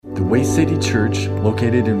The Way City Church,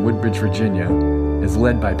 located in Woodbridge, Virginia, is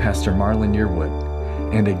led by Pastor Marlon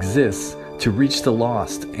Yearwood and exists to reach the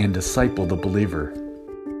lost and disciple the believer.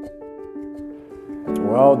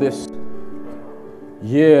 Well, this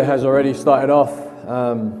year has already started off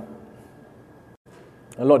a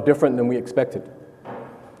lot different than we expected.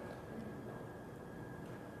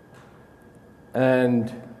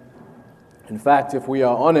 And in fact, if we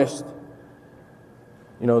are honest,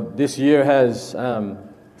 this year has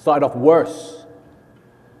started off worse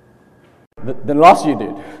than last year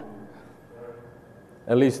did,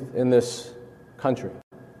 at least in this country.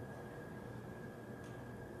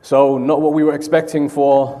 So not what we were expecting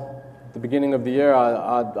for the beginning of the year,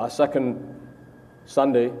 our second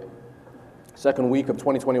Sunday, second week of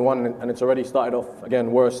 2021, and it's already started off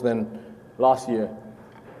again worse than last year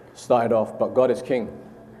started off, but God is King.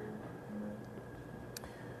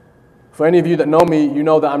 For any of you that know me, you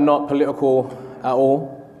know that I'm not political at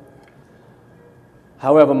all.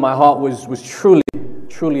 However, my heart was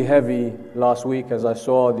truly heavy last week as I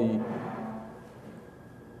saw the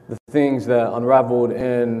things that unraveled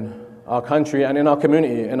in our country and in our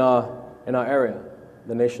community, in our area,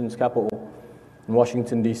 the nation's capital, in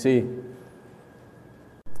Washington, D.C.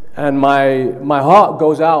 And my heart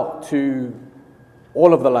goes out to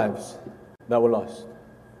all of the lives that were lost.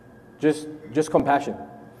 Just compassion.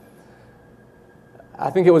 I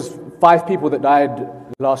think it was 5 people that died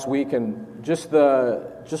last week, and just the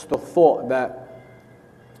thought that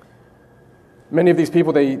many of these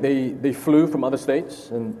people, they flew from other states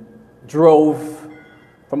and drove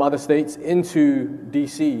from other states into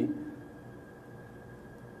D.C.,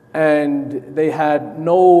 and they had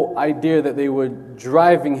no idea that they were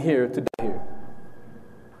driving here to die here.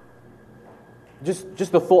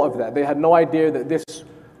 Just the thought of that. They had no idea that this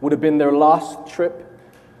would have been their last trip.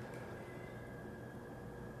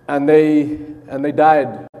 And they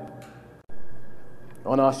died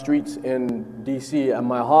on our streets in D.C., and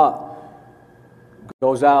my heart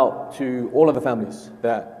goes out to all of the families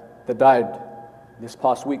that died this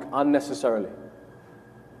past week unnecessarily.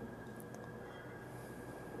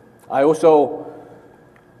 I also,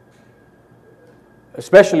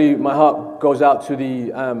 especially my heart goes out to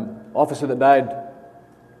the officer that died,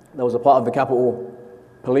 that was a part of the Capitol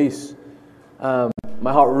Police.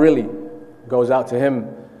 My heart really goes out to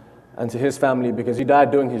him and to his family, because he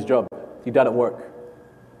died doing his job. He died at work.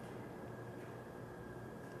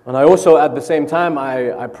 And I also, at the same time,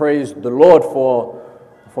 I praised the Lord for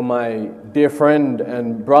my dear friend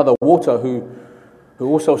and brother Walter, who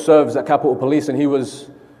also serves at Capitol Police, and he was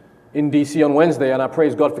in D.C. on Wednesday, and I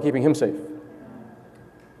praise God for keeping him safe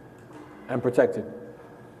and protected.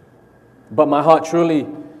 But my heart truly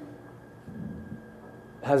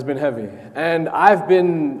has been heavy, and I've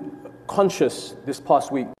been conscious this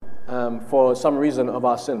past week for some reason of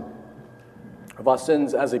our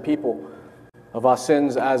sins as a people, of our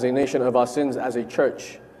sins as a nation, of our sins as a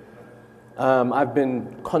church. I've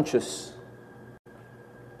been conscious,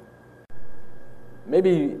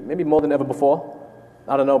 maybe more than ever before.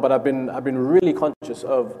 I don't know, but I've been really conscious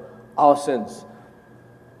of our sins.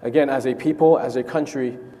 Again, as a people, as a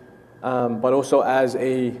country, but also as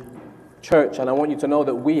a church. And I want you to know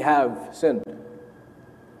that we have sinned.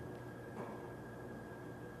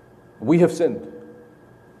 We have sinned.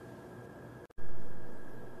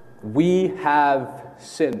 We have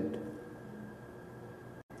sinned.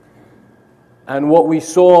 And what we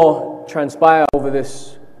saw transpire over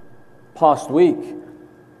this past week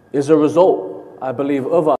is a result, I believe,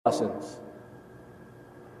 of our sins.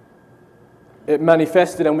 It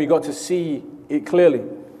manifested and we got to see it clearly.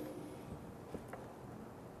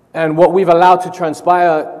 And what we've allowed to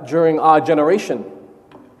transpire during our generation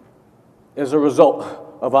is a result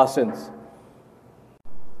of our sins.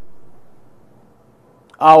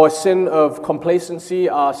 Our sin of complacency,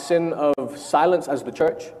 our sin of silence as the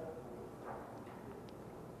church.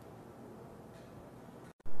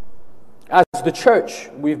 As the church,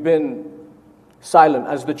 we've been silent.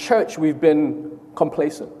 As the church, we've been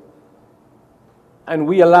complacent. And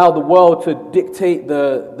we allow the world to dictate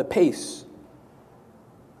the pace.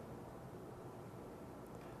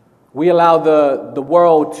 We allow the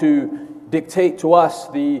world to dictate to us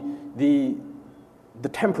the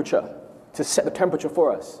temperature, to set the temperature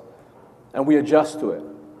for us, and we adjust to it.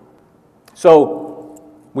 So,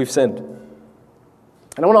 we've sinned.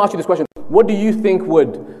 And I want to ask you this question. What do you think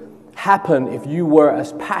would happen if you were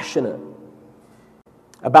as passionate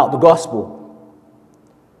about the gospel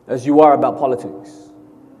as you are about politics?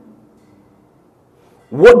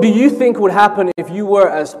 What do you think would happen if you were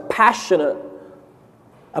as passionate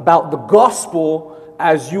about the gospel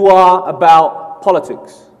as you are about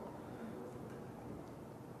politics?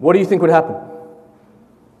 What do you think would happen?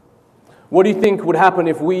 What do you think would happen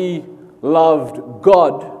if we loved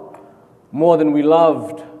God more than we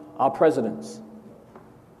loved our presidents?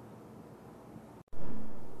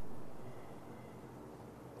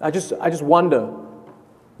 I just wonder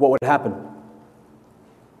what would happen.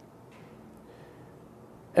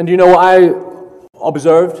 And you know what I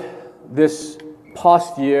observed this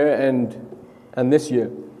past year and this year?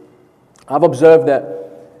 I've observed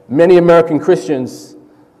that many American Christians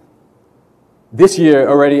this year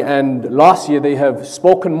already and last year, they have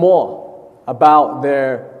spoken more about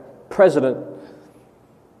their president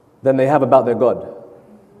than they have about their God.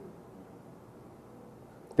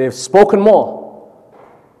 They've spoken more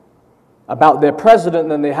about their president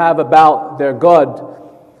than they have about their God.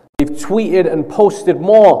 They've tweeted and posted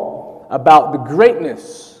more about the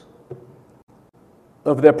greatness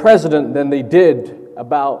of their president than they did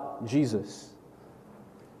about Jesus.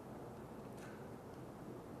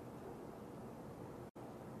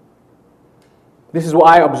 This is what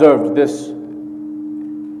I observed this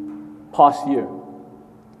past year.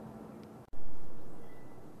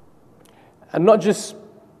 And not just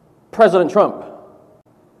President Trump.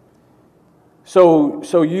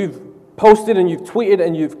 So you've posted and you've tweeted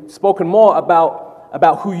and you've spoken more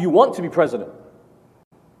about who you want to be president,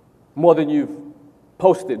 more than you've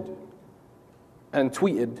posted and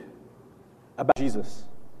tweeted about Jesus.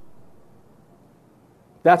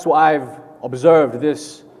 That's what I've observed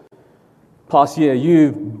this past year.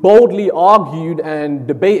 You've boldly argued and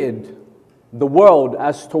debated the world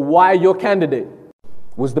as to why your candidate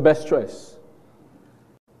was the best choice.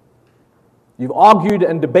 You've argued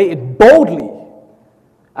and debated boldly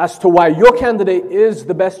as to why your candidate is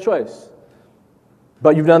the best choice.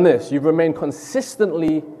 But you've done this. You've remained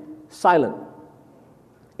consistently silent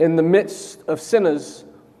in the midst of sinners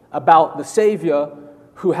about the Savior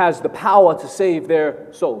who has the power to save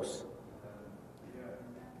their souls.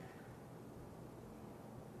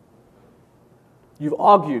 You've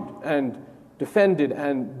argued and defended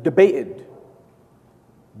and debated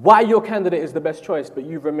why your candidate is the best choice, but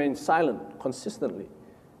you've remained silent consistently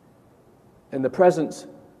in the presence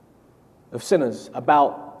of sinners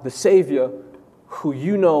about the Savior who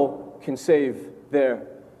you know can save their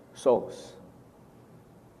souls.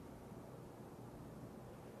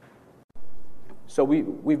 So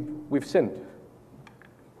we've sinned.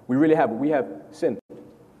 We really have. We have sinned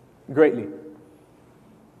greatly.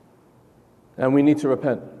 And we need to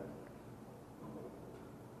repent.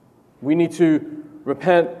 We need to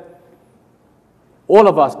repent. All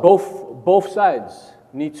of us, both sides,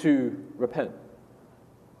 need to repent.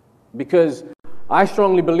 Because I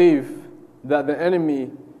strongly believe that the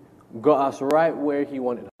enemy got us right where he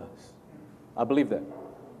wanted us. I believe that.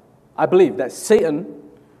 I believe that Satan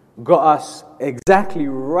got us exactly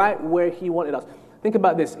right where he wanted us. Think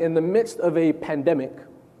about this. In the midst of a pandemic,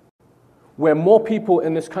 where more people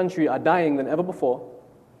in this country are dying than ever before,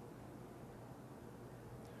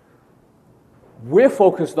 we're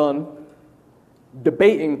focused on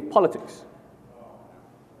debating politics.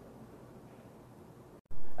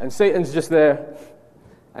 And Satan's just there,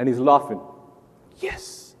 and he's laughing.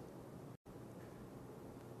 Yes.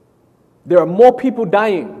 There are more people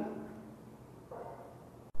dying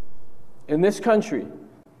in this country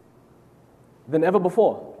than ever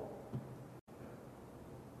before.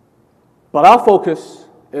 But our focus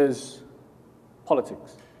is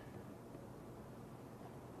politics.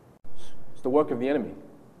 It's the work of the enemy.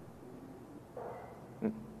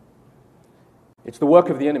 It's the work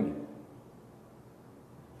of the enemy.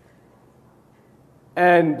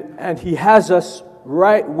 And he has us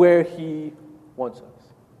right where he wants us.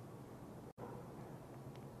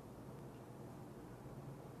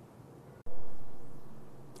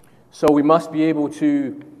 So we must be able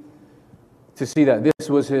to see that this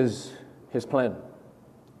was his plan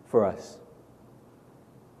for us.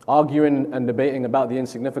 Arguing and debating about the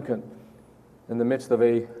insignificant in the midst of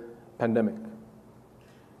a pandemic.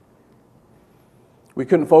 We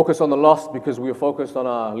couldn't focus on the lost because we were focused on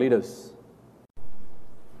our leaders.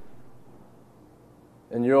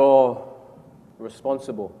 And you're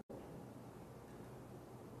responsible.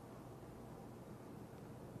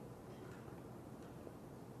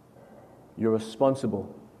 You're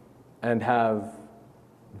responsible and have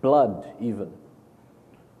blood even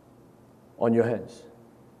on your heads.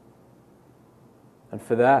 And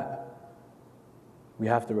for that, we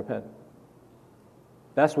have to repent.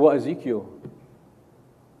 That's what Ezekiel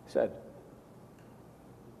said.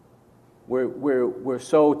 We're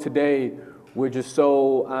so today, we're just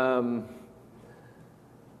so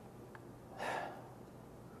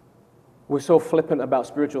we're so flippant about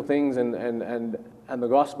spiritual things and the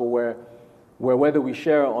gospel where where whether we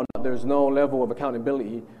share it or not, there's no level of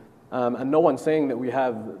accountability. And no one's saying that we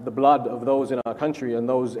have the blood of those in our country and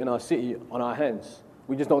those in our city on our hands.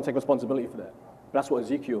 We just don't take responsibility for that. That's what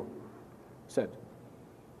Ezekiel said.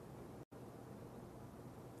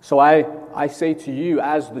 So I say to you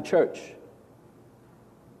as the church,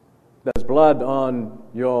 there's blood on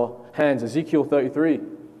your hands. Ezekiel 33.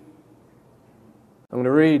 I'm going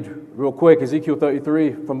to read real quick. Ezekiel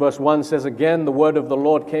 33 from verse 1 says, "Again the word of the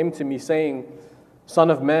Lord came to me, saying, Son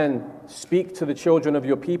of man, speak to the children of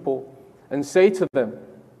your people, and say to them,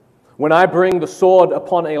 when I bring the sword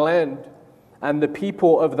upon a land, and the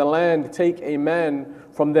people of the land take a man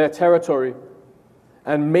from their territory,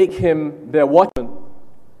 and make him their watchman,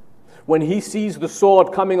 when he sees the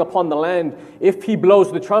sword coming upon the land, if he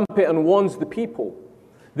blows the trumpet and warns the people,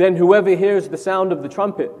 then whoever hears the sound of the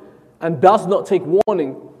trumpet and does not take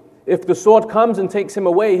warning, if the sword comes and takes him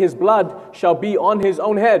away, his blood shall be on his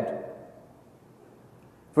own head."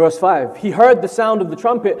 Verse 5, "He heard the sound of the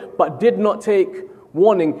trumpet, but did not take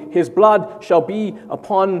warning. His blood shall be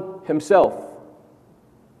upon himself.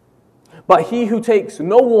 But he who takes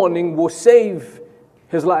no warning will save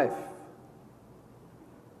his life.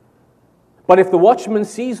 But if the watchman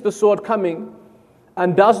sees the sword coming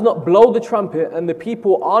and does not blow the trumpet, and the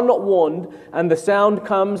people are not warned, and the sound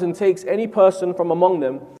comes and takes any person from among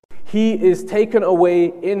them, he is taken away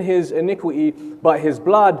in his iniquity, but his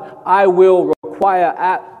blood I will require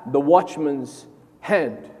at the watchman's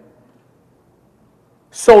hand.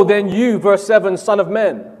 So then you," verse 7, "Son of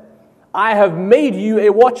man, I have made you a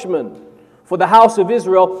watchman for the house of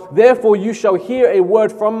Israel. Therefore you shall hear a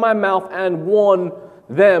word from my mouth and warn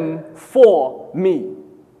them for me.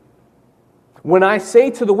 When I say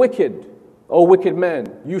to the wicked, O wicked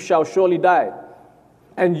man, you shall surely die,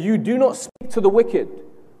 and you do not speak to the wicked,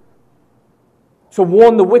 to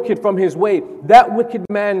warn the wicked from his way, that wicked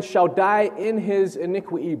man shall die in his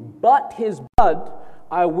iniquity, but his blood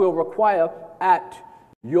I will require at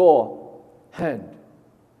your hand.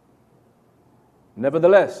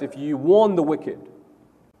 Nevertheless, if you warn the wicked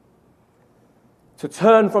to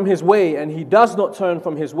turn from his way, and he does not turn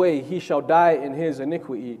from his way, he shall die in his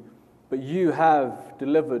iniquity, but you have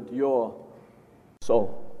delivered your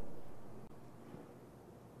soul."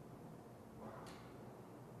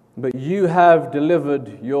 But you have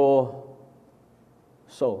delivered your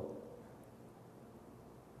soul.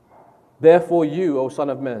 Therefore you, O Son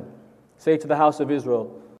of Man, say to the house of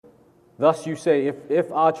Israel, thus you say,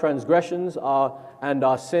 if our transgressions and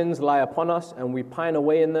our sins lie upon us, and we pine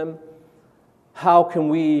away in them, how can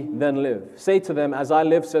we then live? Say to them, as I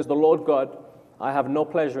live, says the Lord God, I have no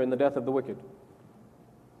pleasure in the death of the wicked,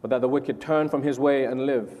 but that the wicked turn from his way and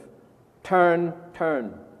live. Turn.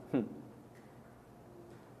 Turn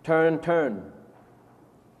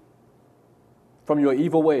from your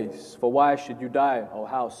evil ways, for why should you die, O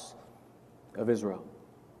house of Israel?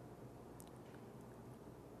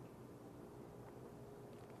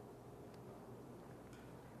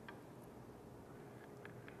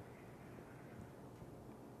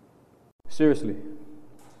 Seriously,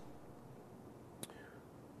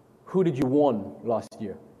 who did you warn last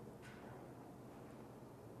year?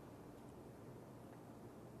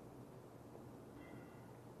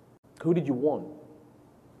 Who did you warn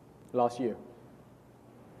last year?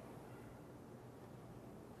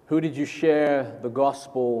 Who did you share the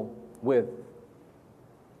gospel with?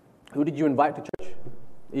 Who did you invite to church,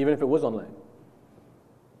 even if it was online?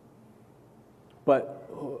 But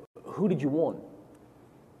who did you warn?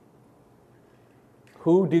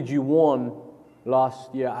 Who did you warn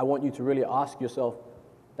last year? I want you to really ask yourself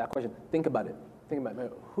that question. Think about it.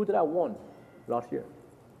 Who did I warn last year?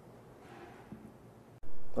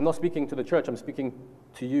 I'm not speaking to the church, I'm speaking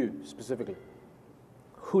to you specifically.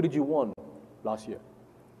 Who did you warn last year?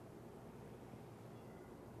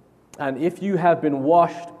 And if you have been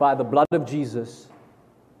washed by the blood of Jesus,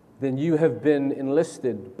 then you have been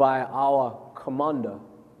enlisted by our commander,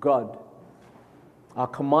 God, our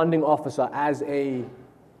commanding officer, as a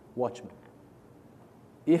watchman.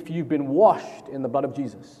 If you've been washed in the blood of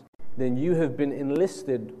Jesus, then you have been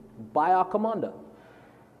enlisted by our commander.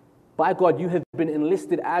 By God, you have been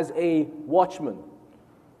enlisted as a watchman.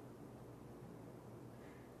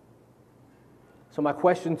 So my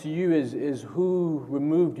question to you is who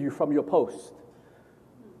removed you from your post?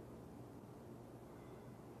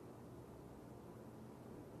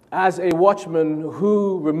 As a watchman,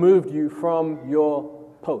 who removed you from your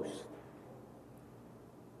post?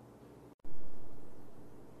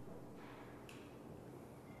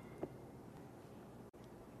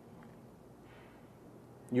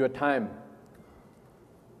 Your time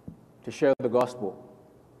to share the gospel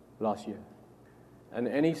last year. And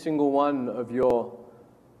any single one of your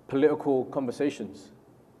political conversations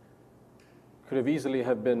could have easily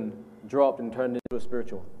have been dropped and turned into a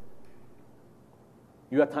spiritual.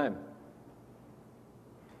 You have time.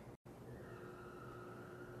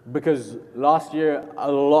 Because last year,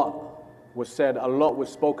 a lot was said, a lot was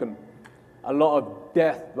spoken, a lot of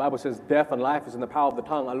death. The Bible says death and life is in the power of the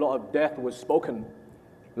tongue. A lot of death was spoken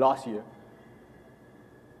last year.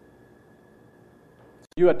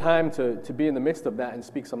 You had time to be in the midst of that and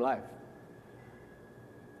speak some life.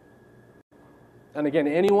 And again,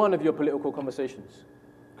 any one of your political conversations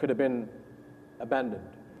could have been abandoned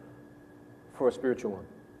for a spiritual one.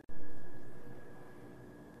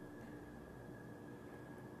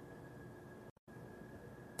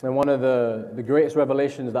 And one of the greatest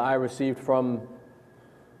revelations that I received from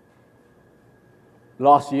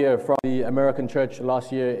last year, from the American church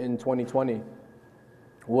last year in 2020,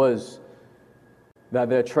 was that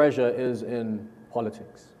their treasure is in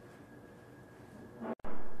politics.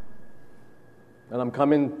 And I'm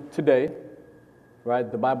coming today, right?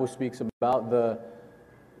 The Bible speaks about the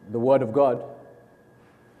Word of God,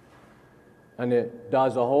 and it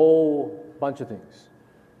does a whole bunch of things.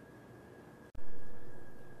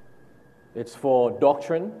 It's for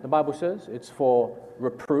doctrine, the Bible says. It's for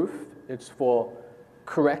reproof. It's for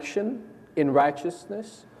correction in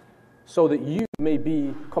righteousness, so that you may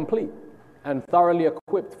be complete and thoroughly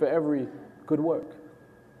equipped for every good work.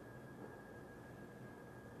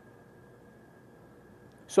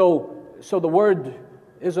 So the word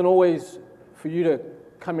isn't always for you to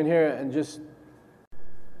come in here and just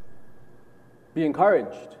be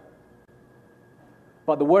encouraged.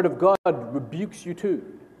 But the word of God rebukes you too.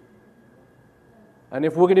 And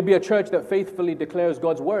if we're going to be a church that faithfully declares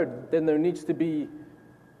God's word, then there needs to be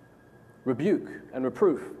rebuke and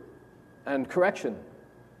reproof and correction,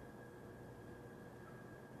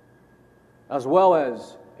 as well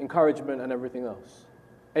as encouragement and everything else.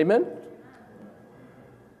 Amen?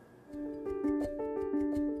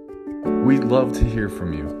 We'd love to hear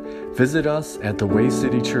from you. Visit us at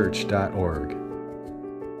thewaycitychurch.org.